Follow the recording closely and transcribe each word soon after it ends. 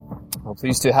Well,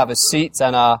 please do have a seat,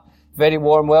 and a very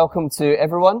warm welcome to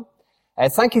everyone.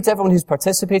 Thank you to everyone who's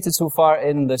participated so far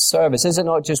in the service. Is it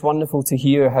not just wonderful to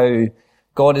hear how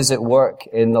God is at work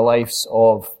in the lives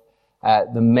of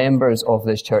the members of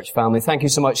this church family? Thank you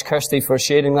so much, Kirsty, for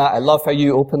sharing that. I love how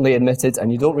you openly admitted,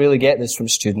 and you don't really get this from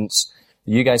students,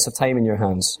 you guys have time in your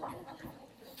hands.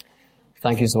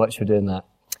 Thank you so much for doing that.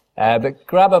 But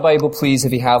grab a Bible, please,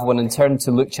 if you have one, and turn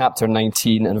to Luke chapter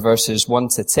 19 and verses 1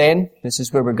 to 10. This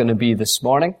is where we're going to be this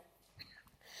morning.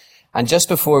 And just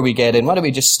before we get in, why don't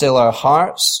we just still our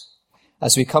hearts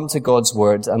as we come to God's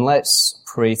Word, and let's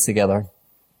pray together.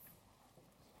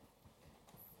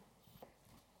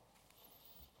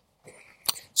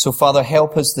 So, Father,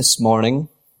 help us this morning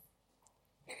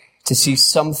to see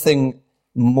something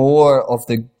more of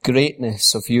the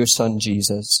greatness of your Son,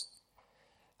 Jesus.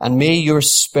 And may your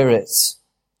Spirit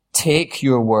take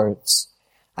your words,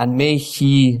 and may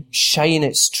he shine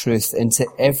its truth into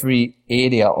every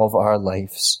area of our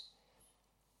lives.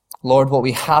 Lord, what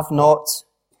we have not,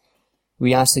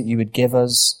 we ask that you would give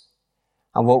us,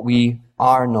 and what we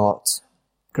are not,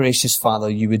 gracious Father,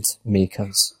 you would make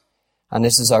us. And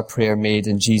this is our prayer made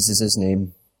in Jesus'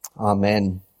 name.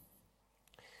 Amen.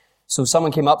 So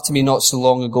someone came up to me not so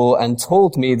long ago and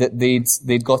told me that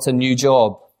they'd got a new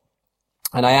job.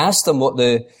 And I asked them what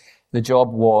the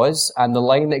job was, and the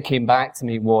line that came back to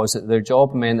me was that their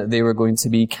job meant that they were going to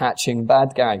be catching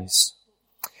bad guys.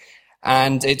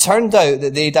 And it turned out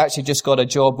that they'd actually just got a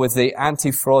job with the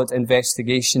anti-fraud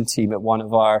investigation team at one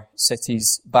of our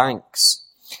city's banks.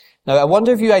 Now, I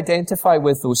wonder if you identify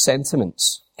with those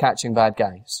sentiments, catching bad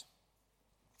guys.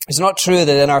 It's not true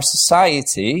that in our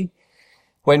society,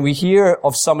 when we hear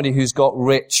of somebody who's got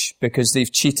rich because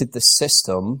they've cheated the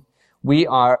system, we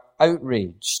are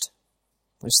outraged.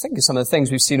 Let's think of some of the things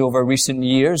we've seen over recent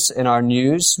years in our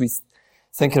news. We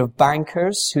think of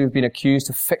bankers who have been accused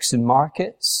of fixing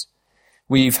markets.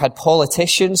 We've had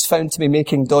politicians found to be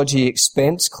making dodgy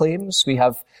expense claims. We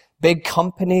have big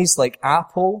companies like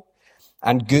Apple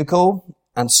and Google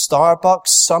and Starbucks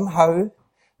somehow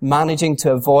managing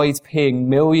to avoid paying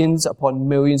millions upon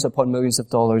millions of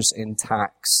dollars in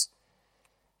tax.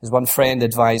 As one friend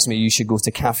advised me, you should go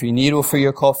to Cafe Nero for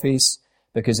your coffees,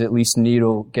 because at least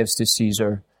Nero gives to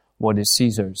Caesar what is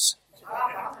Caesar's.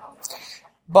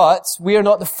 But we are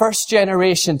not the first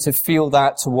generation to feel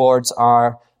that towards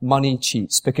our money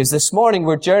cheats, because this morning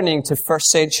we're journeying to first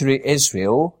century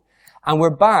Israel, and we're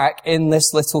back in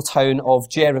this little town of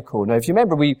Jericho. Now, if you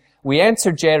remember, we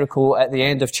entered Jericho at the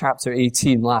end of chapter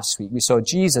 18 last week. We saw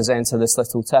Jesus enter this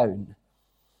little town.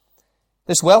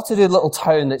 This well-to-do little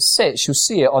town that sits, you'll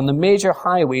see it, on the major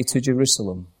highway to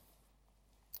Jerusalem.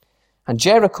 And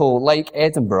Jericho, like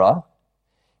Edinburgh,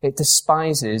 it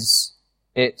despises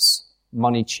its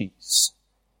money cheats.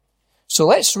 So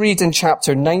let's read in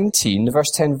chapter 19,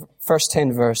 the first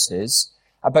 10 verses,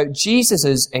 about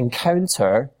Jesus'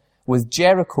 encounter with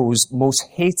Jericho's most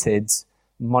hated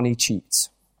money cheat.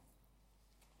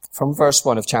 From verse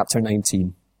 1 of chapter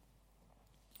 19.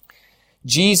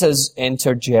 Jesus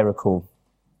entered Jericho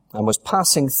and was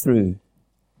passing through.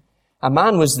 A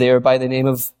man was there by the name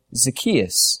of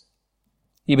Zacchaeus.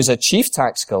 He was a chief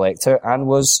tax collector and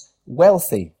was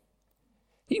wealthy.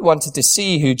 He wanted to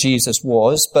see who Jesus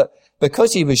was, but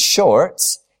because he was short,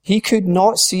 he could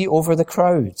not see over the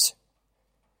crowd.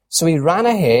 So he ran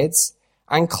ahead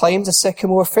and climbed a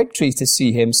sycamore fig tree to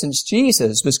see him, since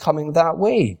Jesus was coming that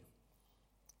way.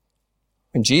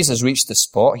 When Jesus reached the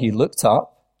spot, he looked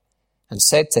up and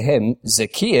said to him,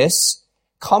 "Zacchaeus,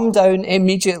 come down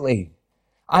immediately.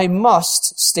 I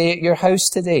must stay at your house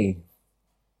today."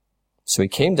 So he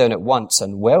came down at once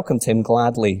and welcomed him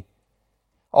gladly.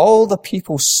 All the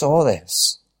people saw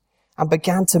this and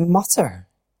began to mutter,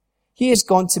 "He has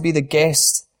gone to be the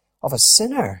guest of a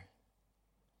sinner."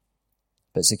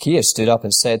 But Zacchaeus stood up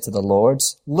and said to the Lord,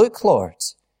 "Look, Lord,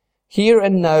 here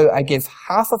and now I give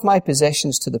half of my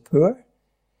possessions to the poor,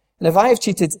 and if I have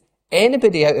cheated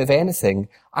anybody out of anything,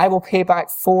 I will pay back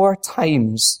 4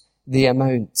 times the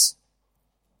amount."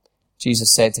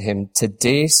 Jesus said to him,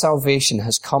 "Today salvation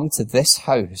has come to this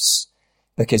house,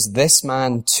 because this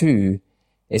man too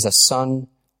is a son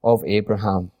of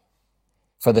Abraham.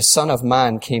 For the Son of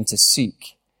Man came to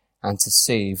seek and to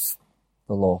save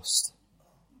the lost."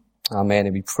 Amen.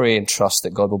 And we pray and trust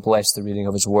that God will bless the reading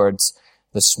of his words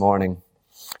this morning.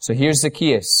 So here's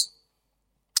Zacchaeus.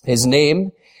 His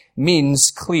name means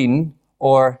clean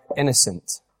or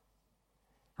innocent.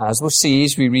 As we'll see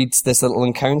as we read this little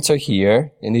encounter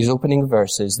here in these opening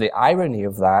verses, the irony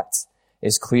of that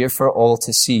is clear for all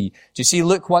to see. Do you see,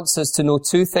 Luke wants us to know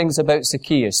 2 things about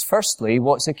Zacchaeus. Firstly,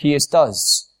 what Zacchaeus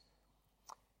does.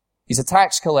 He's a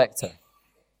tax collector.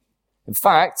 In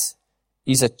fact,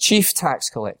 he's a chief tax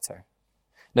collector.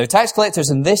 Now, tax collectors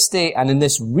in this day and in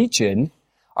this region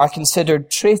are considered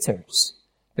traitors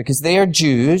because they are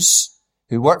Jews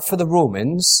who work for the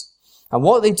Romans. And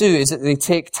what they do is that they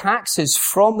take taxes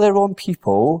from their own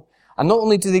people, and not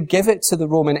only do they give it to the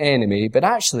Roman enemy, but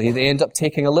actually they end up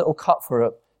taking a little cut for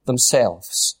it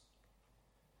themselves.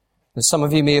 Now, some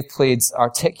of you may have played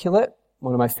Articulate,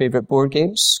 one of my favourite board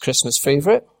games, Christmas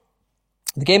favourite.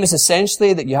 The game is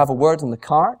essentially that you have a word on the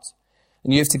card,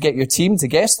 and you have to get your team to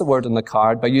guess the word on the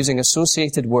card by using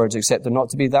associated words, except they're not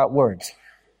to be that word.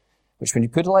 Which, when you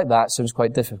put it like that, sounds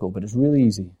quite difficult, but it's really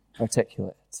easy.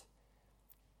 Articulate.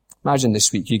 Imagine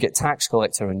this week, you get tax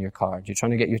collector on your card. You're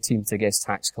trying to get your team to guess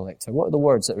tax collector. What are the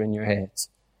words that are in your head?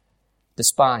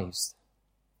 Despised.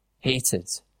 Hated.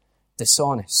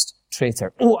 Dishonest.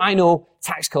 Traitor. Oh, I know,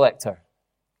 tax collector.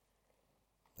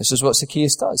 This is what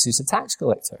Zacchaeus does. He's a tax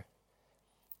collector.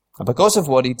 And because of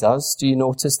what he does, do you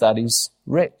notice that he's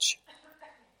rich?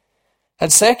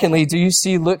 And secondly, do you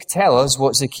see Luke tell us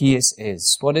what Zacchaeus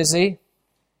is? What is he?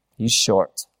 He's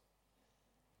short.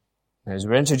 Now, as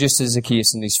we're introduced to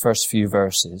Zacchaeus in these first few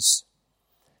verses,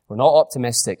 we're not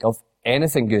optimistic of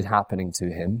anything good happening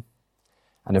to him.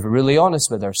 And if we're really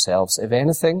honest with ourselves, if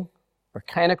anything, we're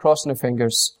kind of crossing our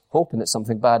fingers, hoping that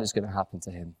something bad is going to happen to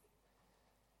him.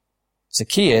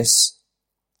 Zacchaeus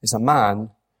is a man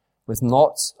with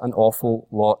not an awful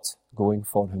lot going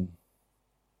for him.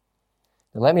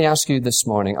 Now, let me ask you this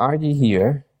morning, are you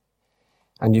here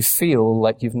and you feel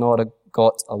like you've not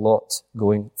got a lot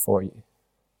going for you?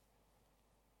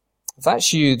 If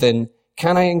that's you, then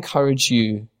can I encourage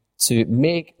you to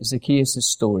make Zacchaeus'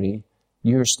 story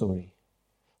your story?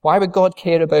 Why would God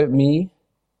care about me?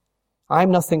 I'm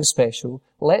nothing special.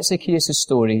 Let Zacchaeus'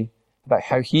 story about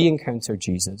how he encountered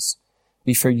Jesus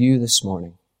be for you this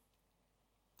morning.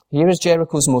 Here is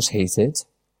Jericho's most hated,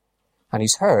 and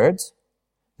he's heard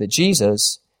that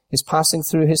Jesus is passing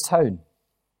through his town.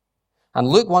 And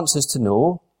Luke wants us to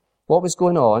know what was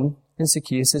going on in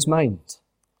Zacchaeus' mind.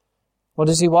 What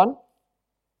does he want?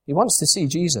 He wants to see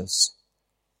Jesus.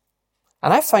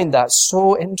 And I find that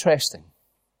so interesting.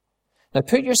 Now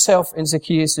put yourself in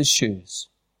Zacchaeus' shoes.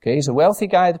 Okay, he's a wealthy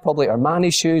guy, they probably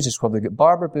Armani shoes, he's probably got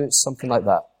barber boots, something like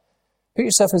that. Put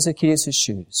yourself in Zacchaeus'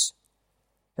 shoes.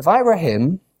 If I were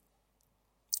him,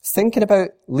 thinking about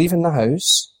leaving the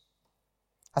house,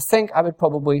 I think I would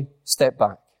probably step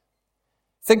back.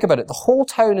 Think about it. The whole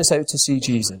town is out to see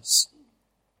Jesus.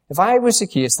 If I was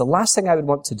Zacchaeus, the last thing I would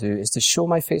want to do is to show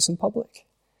my face in public.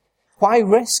 Why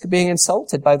risk being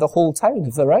insulted by the whole town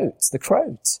if they're out, the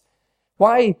crowd?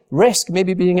 Why risk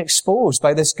maybe being exposed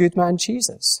by this good man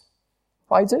Jesus?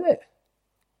 Why do it?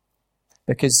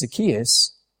 Because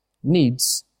Zacchaeus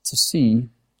needs to see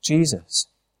Jesus.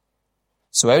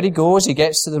 So out he goes, he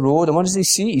gets to the road, and what does he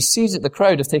see? He sees that the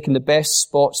crowd have taken the best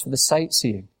spots for the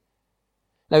sightseeing.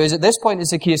 Now, is at this point, is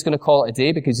Zacchaeus going to call it a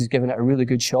day because he's given it a really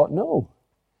good shot? No.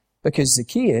 Because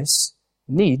Zacchaeus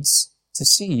needs to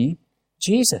see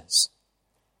Jesus.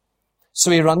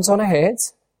 So he runs on ahead,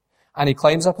 and he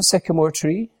climbs up a sycamore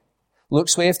tree.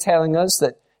 Luke's way of telling us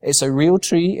that it's a real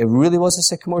tree. It really was a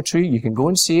sycamore tree. You can go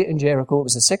and see it in Jericho. It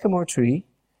was a sycamore tree.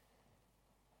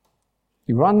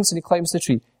 He runs and he climbs the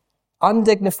tree.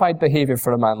 Undignified behavior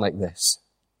for a man like this.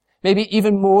 Maybe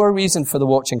even more reason for the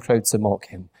watching crowd to mock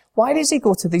him. Why does he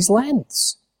go to these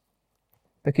lengths?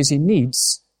 Because he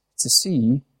needs to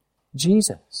see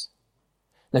Jesus.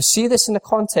 Now see this in the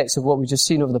context of what we've just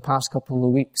seen over the past couple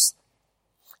of weeks.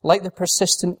 Like the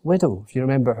persistent widow, if you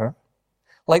remember her.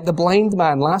 Like the blind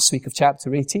man last week of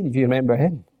chapter 18, if you remember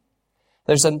him.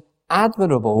 There's an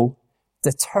admirable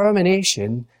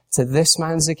determination to this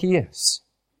man Zacchaeus.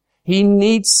 He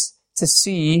needs to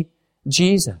see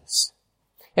Jesus.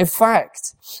 In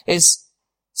fact, it's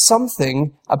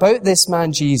something about this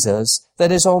man Jesus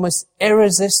that is almost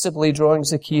irresistibly drawing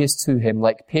Zacchaeus to him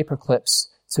like paper clips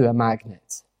to a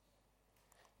magnet.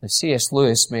 Now, C.S.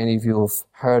 Lewis, many of you have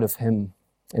heard of him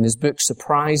in his book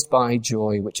Surprised by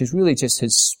Joy, which is really just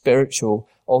his spiritual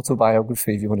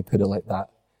autobiography, if you want to put it like that.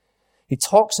 He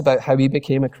talks about how he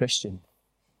became a Christian,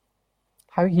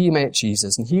 how he met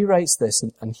Jesus, and he writes this,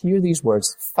 and hear these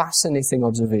words, fascinating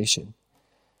observation.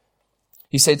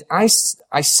 He said, I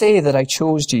say that I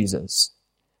chose Jesus,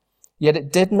 yet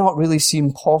it did not really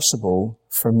seem possible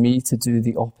for me to do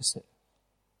the opposite.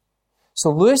 So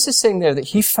Lewis is saying there that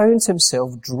he found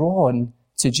himself drawn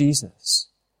to Jesus.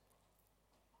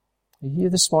 You're here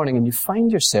this morning and you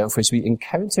find yourself, as we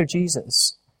encounter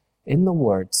Jesus in the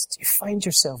Word, do you find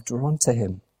yourself drawn to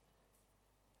him?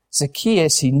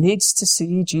 Zacchaeus, he needs to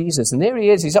see Jesus. And there he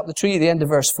is, he's up the tree at the end of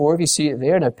verse 4, if you see it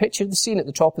there. Now picture the scene at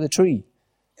the top of the tree.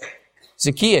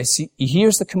 Zacchaeus, he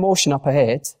hears the commotion up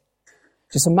ahead.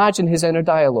 Just imagine his inner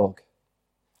dialogue.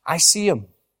 I see him.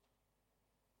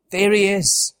 There he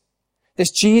is.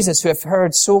 This Jesus who I've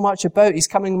heard so much about, he's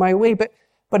coming my way,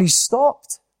 but he's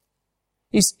stopped.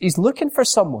 He's looking for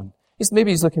someone.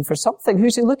 Maybe he's looking for something.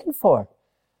 Who's he looking for?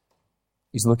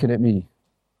 He's looking at me.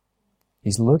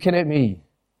 He's looking at me.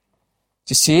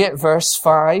 Do you see it? Verse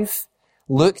 5.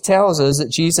 Luke tells us that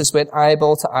Jesus went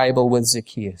eyeball to eyeball with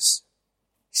Zacchaeus.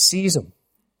 He sees him.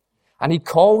 And he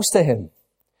calls to him.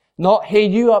 Not, hey,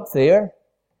 you up there.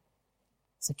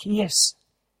 Zacchaeus.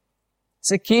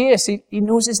 Zacchaeus, he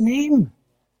knows his name.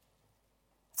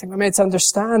 I think we're meant to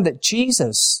understand that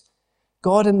Jesus,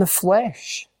 God in the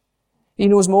flesh, he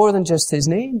knows more than just his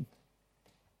name.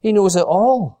 He knows it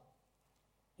all.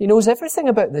 He knows everything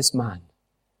about this man.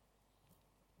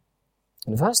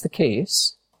 And if that's the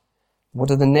case, what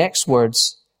are the next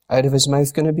words out of his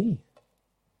mouth going to be?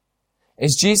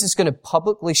 Is Jesus going to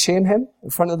publicly shame him in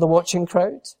front of the watching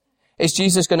crowd? Is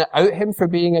Jesus going to out him for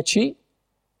being a cheat?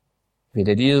 If he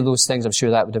did either of those things, I'm sure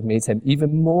that would have made him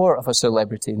even more of a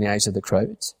celebrity in the eyes of the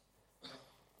crowd.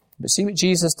 But see what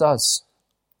Jesus does.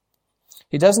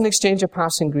 He doesn't exchange a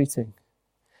passing greeting.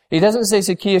 He doesn't say,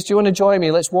 Zacchaeus, do you want to join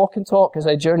me? Let's walk and talk as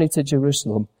I journey to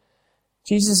Jerusalem.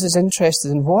 Jesus is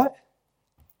interested in what?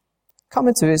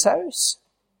 Coming to his house.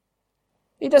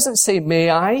 He doesn't say, may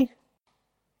I?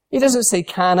 He doesn't say,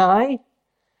 can I?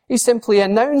 He simply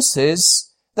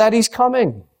announces that he's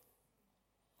coming.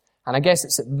 And I guess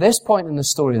it's at this point in the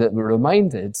story that we're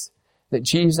reminded that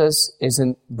Jesus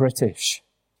isn't British.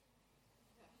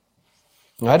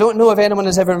 Now, I don't know if anyone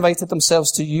has ever invited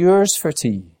themselves to yours for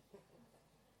tea.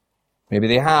 Maybe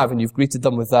they have, and you've greeted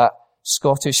them with that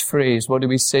Scottish phrase. What do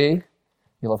we say?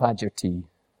 You'll have had your tea.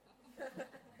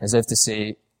 As if to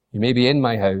say, you may be in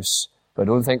my house, but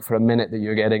don't think for a minute that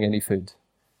you're getting any food.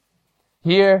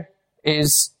 Here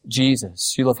is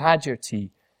Jesus. You'll have had your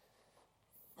tea.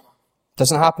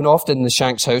 Doesn't happen often in the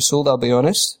Shanks household, I'll be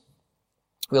honest.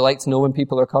 We like to know when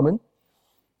people are coming.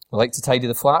 We like to tidy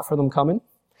the flat for them coming.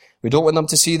 We don't want them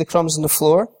to see the crumbs on the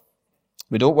floor.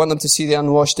 We don't want them to see the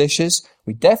unwashed dishes.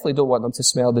 We definitely don't want them to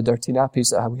smell the dirty nappies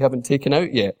that we haven't taken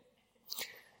out yet.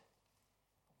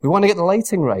 We want to get the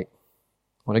lighting right.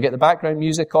 We want to get the background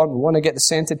music on. We want to get the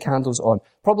scented candles on.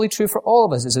 Probably true for all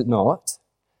of us, is it not?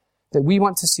 That we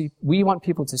want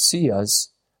people to see us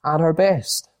at our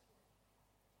best.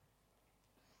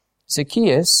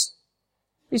 Zacchaeus,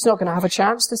 he's not going to have a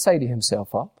chance to tidy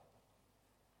himself up.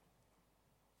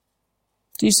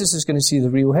 Jesus is going to see the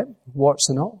real him, warts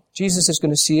and all. Jesus is going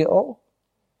to see it all.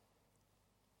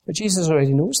 But Jesus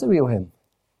already knows the real him.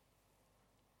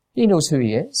 He knows who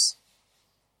he is.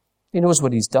 He knows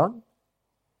what he's done.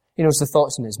 He knows the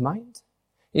thoughts in his mind.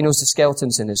 He knows the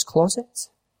skeletons in his closet.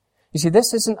 You see,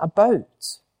 this isn't about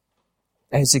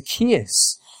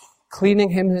Zacchaeus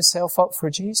cleaning himself up for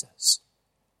Jesus.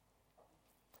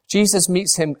 Jesus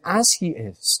meets him as he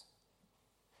is.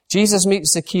 Jesus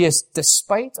meets Zacchaeus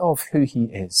despite of who he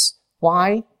is.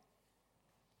 Why?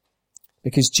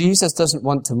 Because Jesus doesn't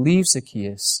want to leave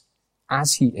Zacchaeus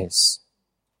as he is.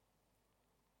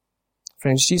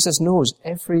 Friends, Jesus knows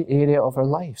every area of our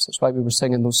lives. That's why we were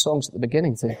singing those songs at the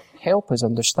beginning, to help us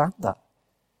understand that.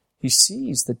 He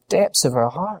sees the depths of our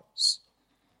hearts.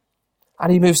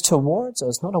 And he moves towards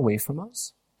us, not away from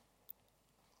us.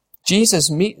 Jesus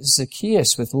meets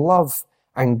Zacchaeus with love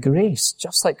and grace,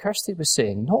 just like Kirsty was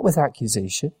saying, not with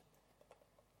accusation.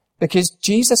 Because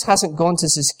Jesus hasn't gone to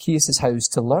Zacchaeus' house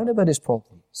to learn about his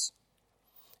problems.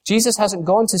 Jesus hasn't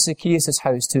gone to Zacchaeus'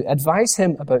 house to advise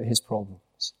him about his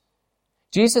problems.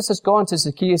 Jesus has gone to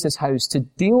Zacchaeus' house to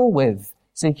deal with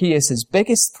Zacchaeus'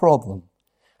 biggest problem.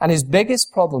 And his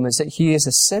biggest problem is that he is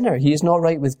a sinner. He is not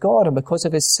right with God. And because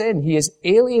of his sin, he is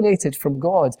alienated from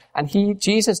God. And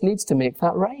Jesus needs to make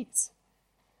that right.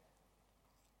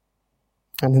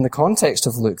 And in the context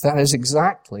of Luke, that is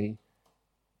exactly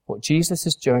what Jesus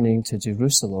is journeying to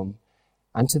Jerusalem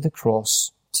and to the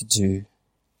cross to do.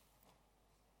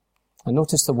 And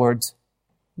notice the word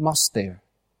must there.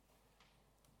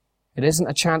 It isn't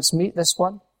a chance meet, this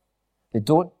one.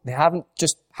 They haven't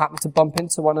just happened to bump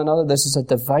into one another. This is a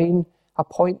divine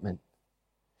appointment.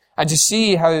 And you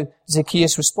see how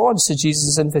Zacchaeus responds to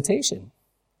Jesus' invitation.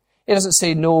 He doesn't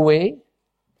say, no way.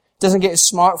 Doesn't get his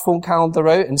smartphone calendar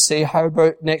out and say, how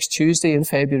about next Tuesday in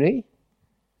February?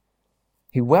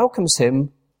 He welcomes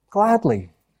him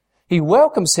gladly. He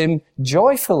welcomes him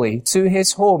joyfully to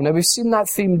his home. Now we've seen that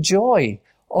theme joy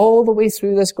all the way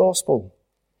through this gospel.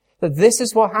 That this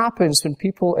is what happens when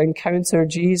people encounter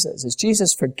Jesus. As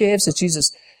Jesus forgives, as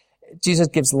Jesus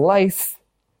gives life,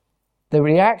 the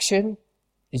reaction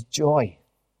is joy.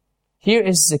 Here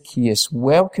is Zacchaeus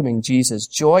welcoming Jesus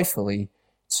joyfully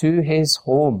to his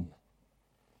home.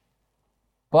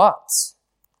 But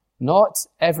not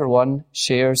everyone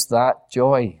shares that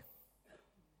joy.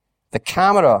 The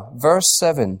camera, verse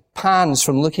 7, pans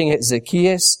from looking at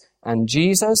Zacchaeus and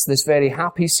Jesus, this very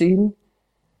happy scene,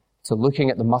 to looking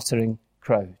at the muttering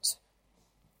crowd.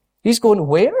 He's going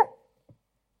where?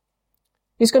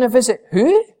 He's going to visit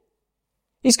who?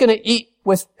 He's going to eat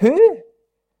with who?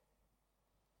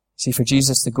 See, for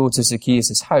Jesus to go to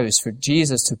Zacchaeus' house, for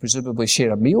Jesus to presumably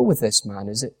share a meal with this man,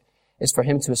 is for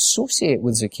him to associate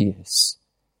with Zacchaeus.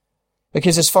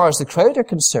 Because as far as the crowd are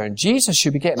concerned, Jesus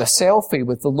should be getting a selfie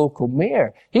with the local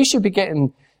mayor. He should be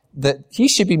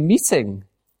meeting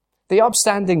the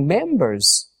upstanding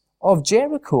members of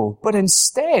Jericho. But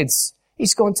instead,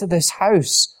 he's gone to this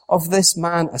house of this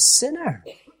man, a sinner.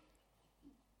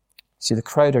 See, the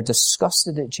crowd are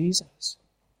disgusted at Jesus.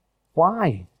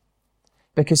 Why?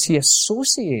 Because he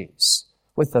associates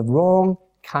with the wrong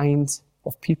kind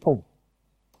of people.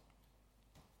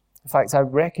 In fact, I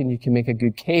reckon you can make a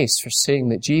good case for saying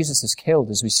that Jesus is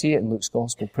killed, as we see it in Luke's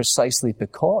Gospel, precisely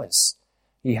because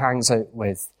he hangs out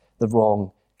with the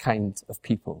wrong kind of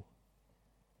people.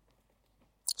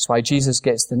 That's why Jesus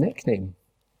gets the nickname,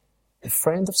 the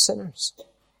friend of sinners.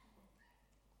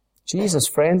 Jesus,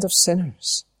 friend of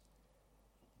sinners.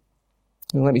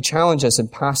 And let me challenge us in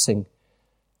passing.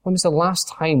 When was the last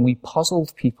time we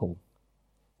puzzled people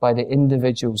by the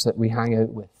individuals that we hang out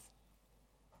with?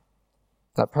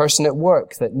 That person at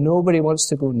work that nobody wants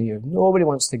to go near, nobody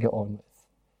wants to get on with.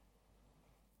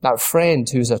 That friend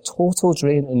who's a total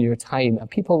drain on your time,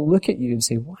 and people look at you and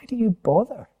say, why do you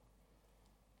bother?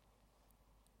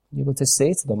 You're able to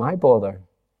say to them, I bother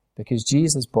because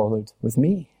Jesus bothered with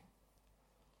me.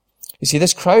 You see,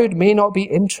 this crowd may not be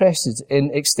interested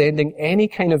in extending any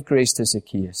kind of grace to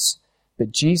Zacchaeus,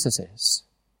 but Jesus is.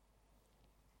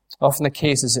 Often the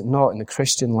case, is it not, in the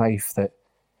Christian life that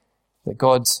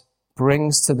God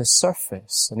brings to the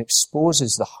surface and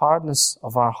exposes the hardness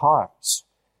of our hearts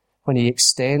when he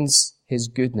extends his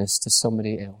goodness to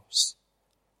somebody else.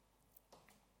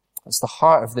 That's the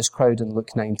heart of this crowd in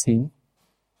Luke 19.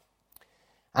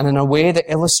 And in a way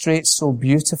that illustrates so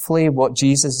beautifully what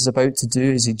Jesus is about to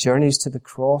do as he journeys to the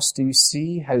cross, do you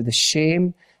see how the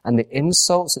shame and the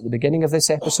insults at the beginning of this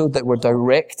episode that were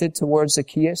directed towards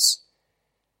Zacchaeus,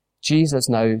 Jesus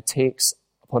now takes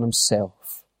upon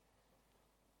himself.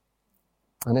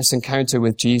 And this encounter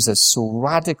with Jesus so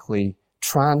radically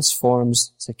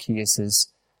transforms Zacchaeus'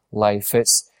 life.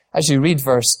 It's, as you read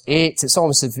verse 8, it's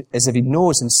almost as if he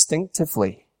knows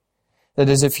instinctively that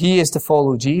as if he is to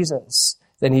follow Jesus,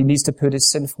 then he needs to put his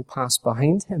sinful past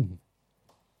behind him.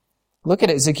 Look at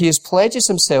it. Zacchaeus pledges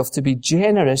himself to be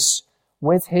generous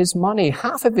with his money.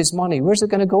 Half of his money. Where's it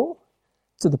going to go?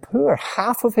 To the poor.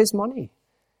 Half of his money.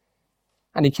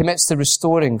 And he commits to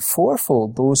restoring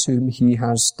fourfold those whom he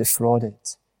has defrauded.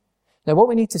 Now what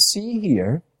we need to see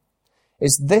here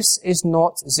is this is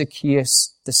not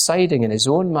Zacchaeus deciding in his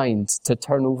own mind to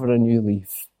turn over a new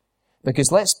leaf.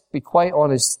 Because let's be quite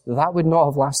honest, that would not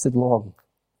have lasted long.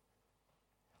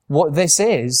 What this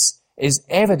is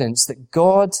evidence that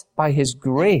God, by his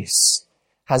grace,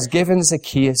 has given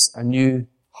Zacchaeus a new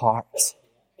heart.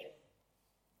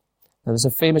 Now, there's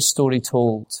a famous story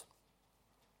told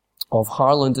of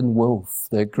Harland and Wolff,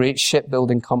 the great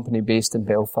shipbuilding company based in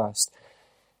Belfast.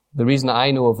 The reason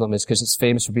I know of them is because it's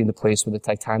famous for being the place where the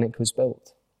Titanic was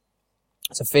built.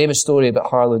 It's a famous story about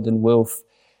Harland and Wolff.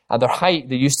 At their height,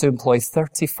 they used to employ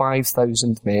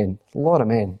 35,000 men. A lot of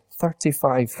men.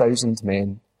 35,000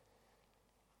 men.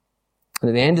 And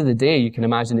at the end of the day, you can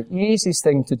imagine the easiest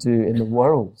thing to do in the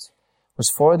world was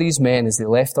for these men, as they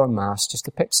left en masse, just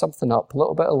to pick something up, a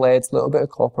little bit of lead, a little bit of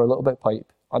copper, a little bit of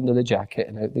pipe, under the jacket,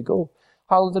 and out they go.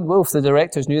 Harland and Wolff, the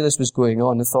directors, knew this was going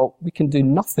on and thought, we can do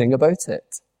nothing about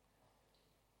it.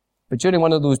 But during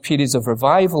one of those periods of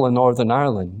revival in Northern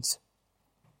Ireland,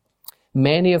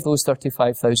 many of those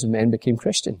 35,000 men became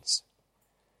Christians.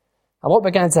 And what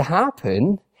began to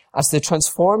happen, as the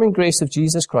transforming grace of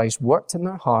Jesus Christ worked in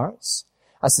their hearts,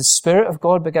 as the Spirit of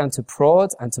God began to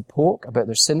prod and to poke about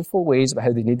their sinful ways, about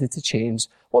how they needed to change,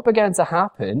 what began to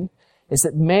happen is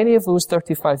that many of those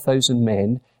 35,000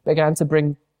 men began to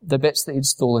bring the bits that he'd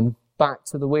stolen back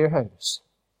to the warehouse.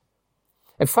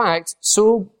 In fact,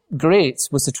 so great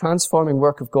was the transforming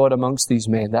work of God amongst these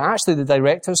men that actually the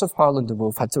directors of Harland and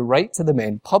Wolff had to write to the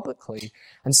men publicly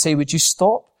and say, would you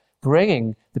stop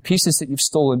bringing the pieces that you've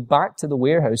stolen back to the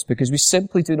warehouse because we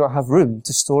simply do not have room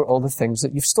to store all the things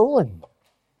that you've stolen.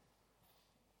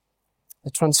 The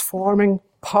transforming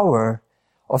power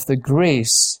of the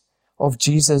grace of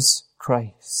Jesus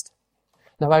Christ.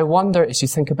 Now I wonder, as you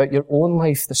think about your own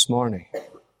life this morning,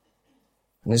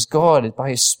 and as God, by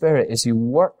His Spirit, as He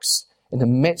works in the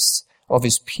midst of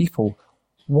His people,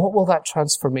 what will that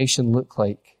transformation look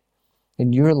like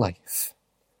in your life?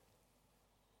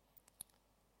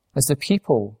 As the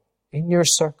people in your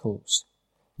circles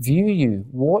view you,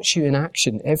 watch you in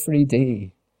action every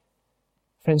day,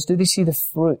 friends, do they see the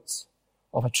fruit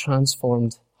of a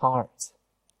transformed heart?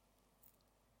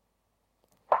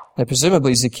 Now,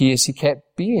 presumably Zacchaeus, he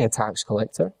kept being a tax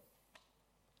collector.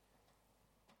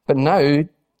 But now,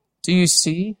 do you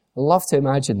see? I love to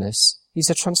imagine this. He's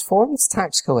a transformed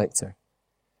tax collector.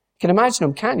 You can imagine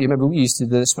him, can't you? Remember, we used to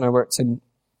do this when I worked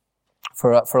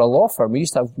for a law firm. We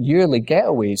used to have yearly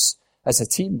getaways as a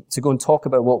team to go and talk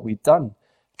about what we'd done.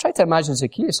 Try to imagine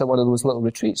Zacchaeus at one of those little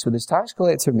retreats with his tax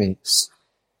collector mates.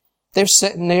 They're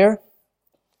sitting there,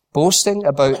 boasting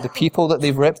about the people that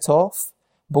they've ripped off,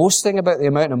 boasting about the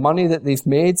amount of money that they've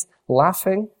made,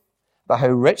 laughing about how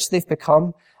rich they've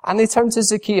become, and they turn to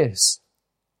Zacchaeus.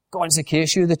 Go on,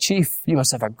 Zacchaeus, you're the chief. You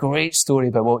must have a great story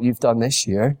about what you've done this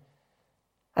year.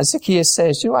 And Zacchaeus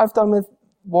says, do you know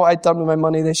what I've done with my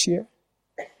money this year?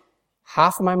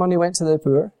 Half of my money went to the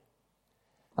poor,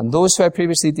 and those who I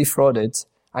previously defrauded,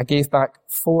 I gave back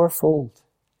fourfold.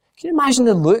 Can you imagine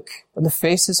the look on the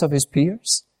faces of his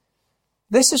peers?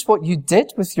 This is what you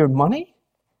did with your money?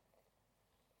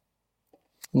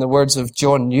 In the words of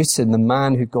John Newton, the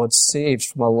man who God saved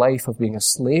from a life of being a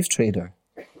slave trader,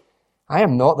 I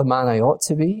am not the man I ought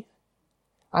to be.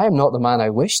 I am not the man I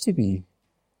wish to be.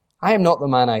 I am not the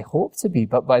man I hope to be,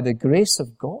 but by the grace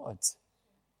of God,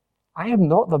 I am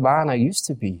not the man I used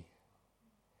to be.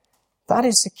 That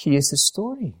is Zacchaeus'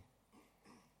 story.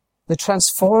 The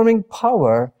transforming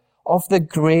power of the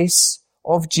grace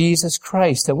of Jesus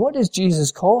Christ. And what does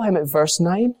Jesus call him at verse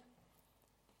 9?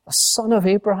 A son of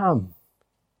Abraham.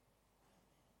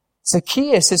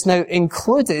 Zacchaeus is now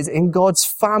included in God's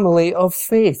family of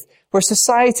faith, where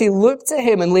society looked at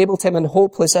him and labelled him an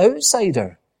hopeless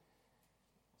outsider.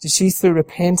 You see, through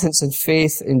repentance and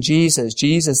faith in Jesus,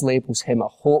 Jesus labels him a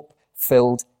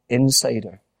hope-filled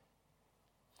insider.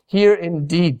 Here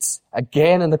indeed,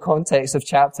 again in the context of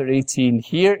chapter 18,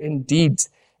 here indeed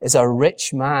is a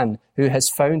rich man who has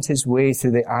found his way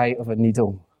through the eye of a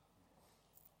needle.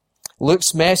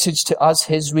 Luke's message to us,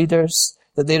 his readers,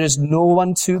 that there is no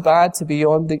one too bad to be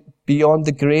beyond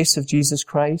the grace of Jesus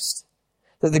Christ,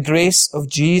 that the grace of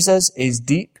Jesus is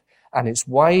deep and it's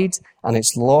wide and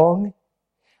it's long,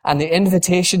 and the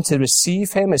invitation to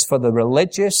receive him is for the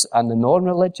religious and the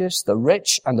non-religious, the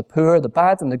rich and the poor, the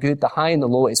bad and the good, the high and the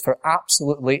low. It's for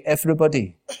absolutely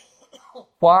everybody.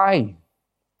 Why?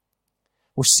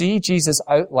 We'll see Jesus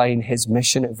outline his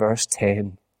mission at verse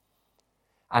 10.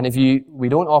 And we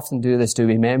don't often do this, do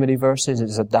we? Memory verses.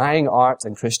 It's a dying art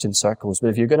in Christian circles. But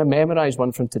if you're going to memorize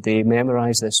one from today,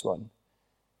 memorize this one.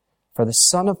 For the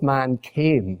Son of Man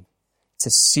came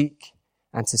to seek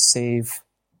and to save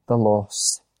the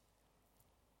lost.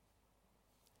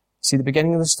 See, the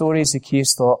beginning of the story,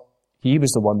 Zacchaeus thought he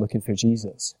was the one looking for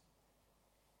Jesus.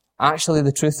 Actually,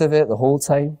 the truth of it, the whole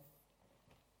time,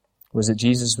 was that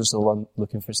Jesus was the one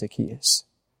looking for Zacchaeus.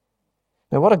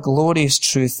 Now, what a glorious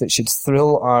truth that should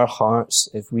thrill our hearts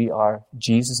if we are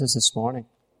Jesus's this morning.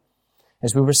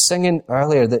 As we were singing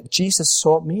earlier, that Jesus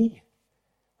sought me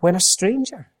when a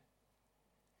stranger.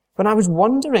 When I was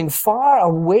wandering far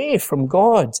away from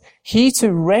God, He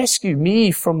to rescue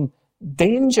me from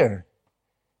danger.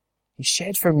 He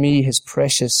shed for me His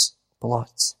precious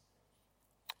blood.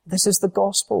 This is the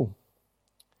gospel.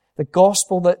 The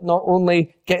gospel that not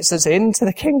only gets us into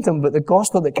the kingdom, but the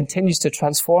gospel that continues to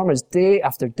transform us day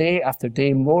after day after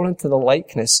day more into the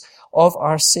likeness of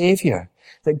our Saviour.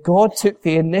 That God took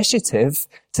the initiative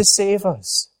to save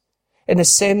us in the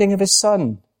sending of His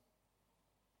Son.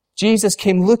 Jesus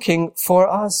came looking for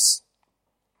us.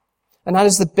 And that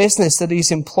is the business that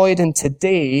He's employed in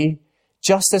today,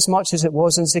 just as much as it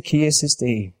was in Zacchaeus'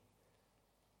 day.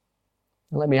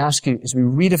 And let me ask you, as we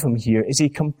read of Him here, is He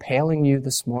compelling you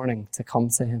this morning to come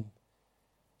to Him?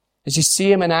 As you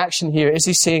see Him in action here, is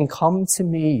He saying, come to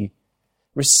me,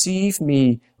 receive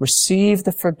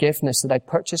the forgiveness that I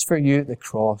purchased for you at the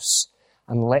cross,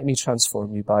 and let me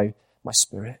transform you by my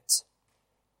Spirit?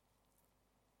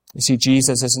 You see,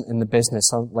 Jesus isn't in the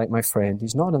business, like my friend,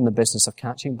 He's not in the business of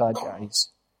catching bad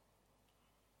guys.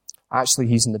 Actually,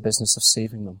 He's in the business of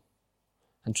saving them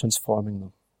and transforming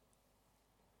them.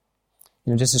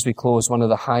 You know, just as we close, one of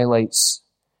the highlights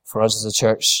for us as a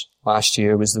church last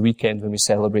year was the weekend when we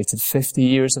celebrated 50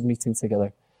 years of meeting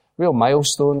together. Real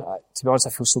milestone. To be honest,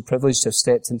 I feel so privileged to have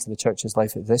stepped into the church's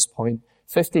life at this point.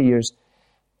 50 years.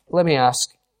 Let me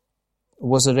ask,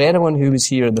 was there anyone who was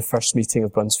here in the first meeting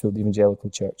of Brunsfield Evangelical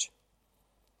Church?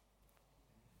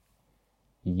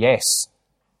 Yes.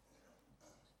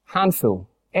 Handful.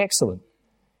 Excellent.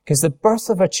 Because the birth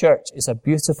of a church is a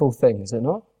beautiful thing, is it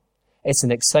not? It's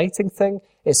an exciting thing.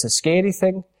 It's a scary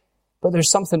thing. But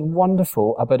there's something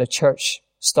wonderful about a church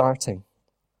starting.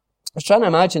 I was trying to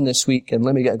imagine this week, and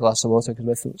let me get a glass of water because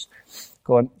my throat's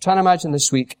going. Trying to imagine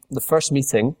this week the first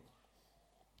meeting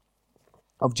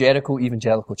of Jericho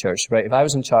Evangelical Church, right? If I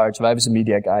was in charge, if I was a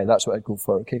media guy, that's what I'd go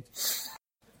for, okay?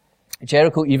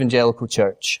 Jericho Evangelical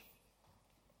Church.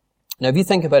 Now, if you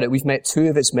think about it, we've met two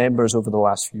of its members over the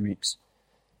last few weeks.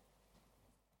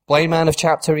 Blind man of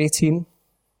chapter 18,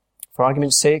 for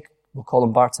argument's sake, we'll call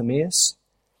him Bartimaeus,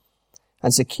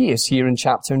 and Zacchaeus here in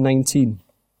chapter 19.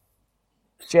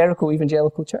 Jericho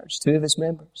Evangelical Church, two of its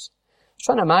members. I was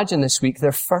trying to imagine this week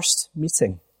their first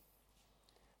meeting.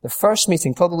 Their first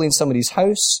meeting, probably in somebody's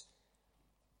house.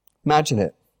 Imagine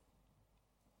it.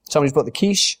 Somebody's brought the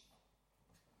quiche.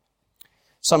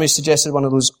 Somebody suggested one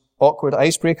of those awkward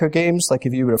icebreaker games, like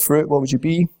if you were a fruit, what would you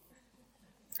be?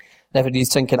 And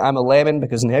everybody's thinking, I'm a lemon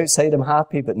because on the outside I'm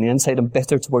happy, but on the inside I'm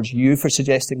bitter towards you for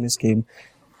suggesting this game.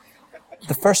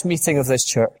 The first meeting of this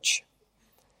church.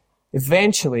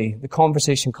 Eventually, the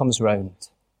conversation comes round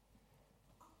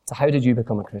to how did you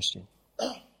become a Christian?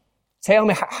 Tell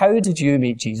me, how did you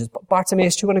meet Jesus?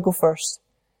 Bartimaeus, do you want to go first?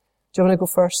 Do you want to go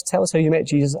first? Tell us how you met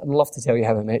Jesus. I'd love to tell you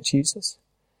how I met Jesus.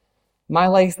 My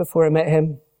life before I met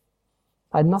him,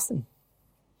 I had nothing.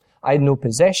 I had no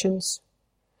possessions.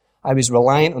 I was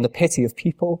reliant on the pity of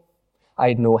people. I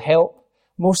had no help.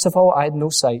 Most of all, I had no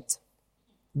sight.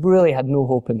 Really had no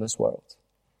hope in this world.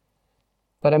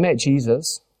 But I met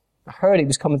Jesus. I heard he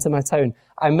was coming to my town.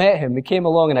 I met him. He came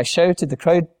along and I shouted. The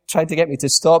crowd tried to get me to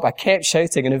stop. I kept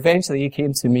shouting and eventually he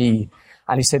came to me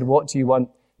and he said, what do you want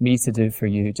me to do for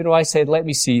you? Do you know, I said, let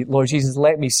me see, Lord Jesus,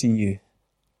 let me see you.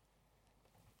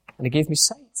 And he gave me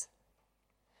sight.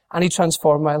 And he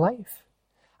transformed my life.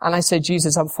 And I said,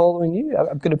 Jesus, I'm following you.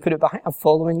 I'm going to put it behind. I'm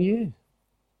following you.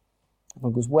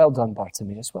 Everyone goes, well done,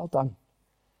 Bartimaeus. Well done.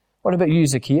 What about you,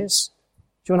 Zacchaeus?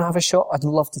 Do you want to have a shot? I'd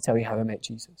love to tell you how I met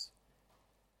Jesus.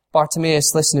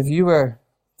 Bartimaeus, listen, if you were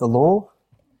the low,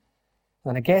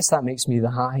 then I guess that makes me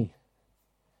the high.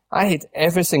 I had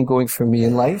everything going for me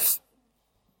in life.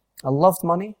 I loved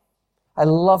money. I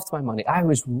loved my money. I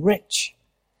was rich.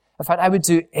 In fact, I would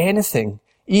do anything,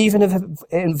 even if it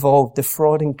involved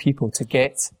defrauding people to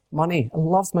get money. I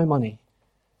loved my money.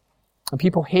 And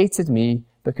people hated me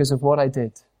because of what I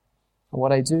did and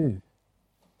what I do.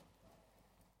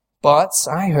 But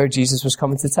I heard Jesus was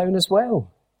coming to town as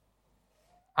well.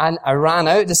 And I ran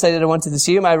out, decided I wanted to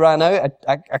see him. I ran out.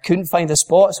 I couldn't find a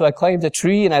spot, so I climbed a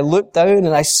tree and I looked down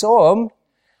and I saw him.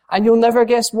 And you'll never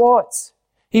guess what.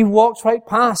 He walked right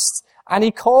past and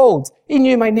he called. He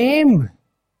knew my name.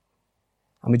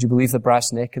 And would you believe the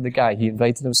brass neck of the guy? He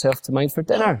invited himself to mine for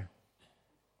dinner.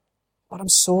 But I'm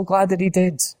so glad that he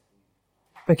did.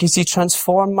 Because he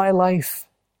transformed my life.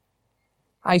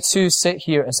 I too sit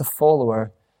here as a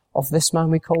follower of this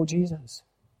man we call Jesus.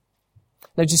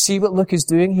 Now, do you see what Luke is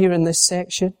doing here in this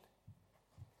section?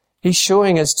 He's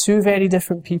showing us two very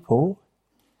different people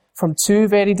from two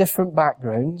very different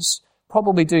backgrounds,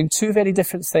 probably doing two very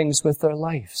different things with their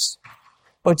lives.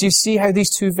 But do you see how these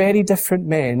two very different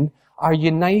men are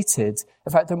united?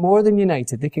 In fact, they're more than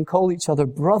united. They can call each other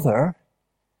brother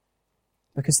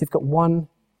because they've got one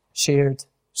shared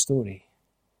story.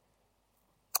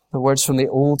 The words from the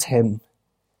old hymn,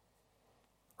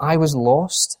 I was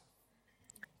lost,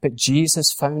 but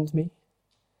Jesus found me,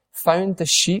 found the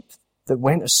sheep that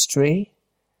went astray,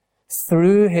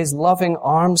 threw his loving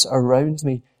arms around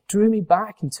me, drew me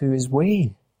back into his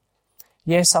way.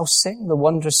 Yes, I'll sing the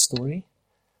wondrous story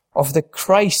of the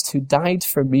Christ who died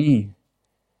for me.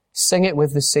 Sing it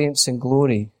with the saints in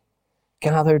glory,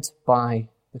 gathered by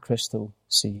the crystal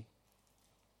sea.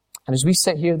 And as we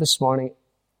sit here this morning,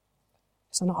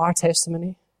 is it not our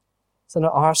testimony? Is it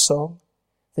not our song?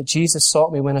 That Jesus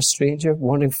sought me when a stranger,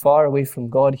 wandering far away from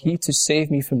God, he to save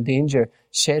me from danger,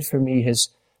 shed for me his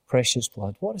precious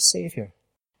blood. What a Saviour.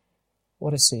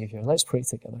 What a Saviour. Let's pray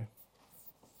together.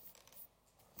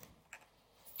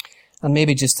 And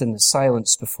maybe just in the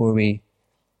silence before we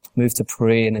move to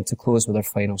pray and then to close with our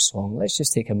final song, let's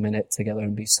just take a minute together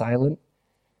and be silent.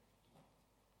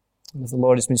 And if the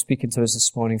Lord has been speaking to us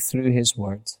this morning through his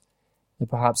word, then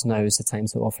perhaps now is the time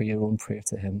to offer your own prayer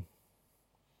to him.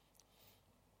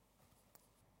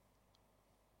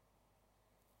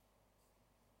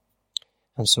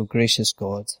 And so, gracious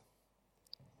God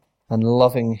and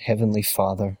loving Heavenly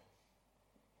Father,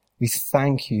 we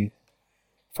thank you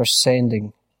for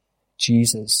sending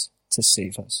Jesus to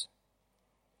save us.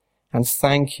 And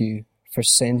thank you for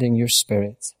sending your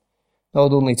Spirit,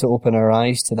 not only to open our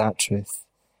eyes to that truth,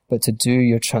 but to do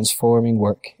your transforming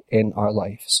work in our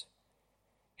lives.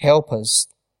 Help us,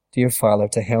 dear Father,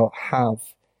 to have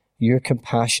your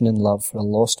compassion and love for a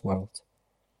lost world.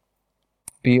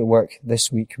 Be at work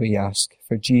this week, we ask,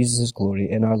 for Jesus' glory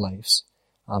in our lives.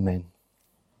 Amen.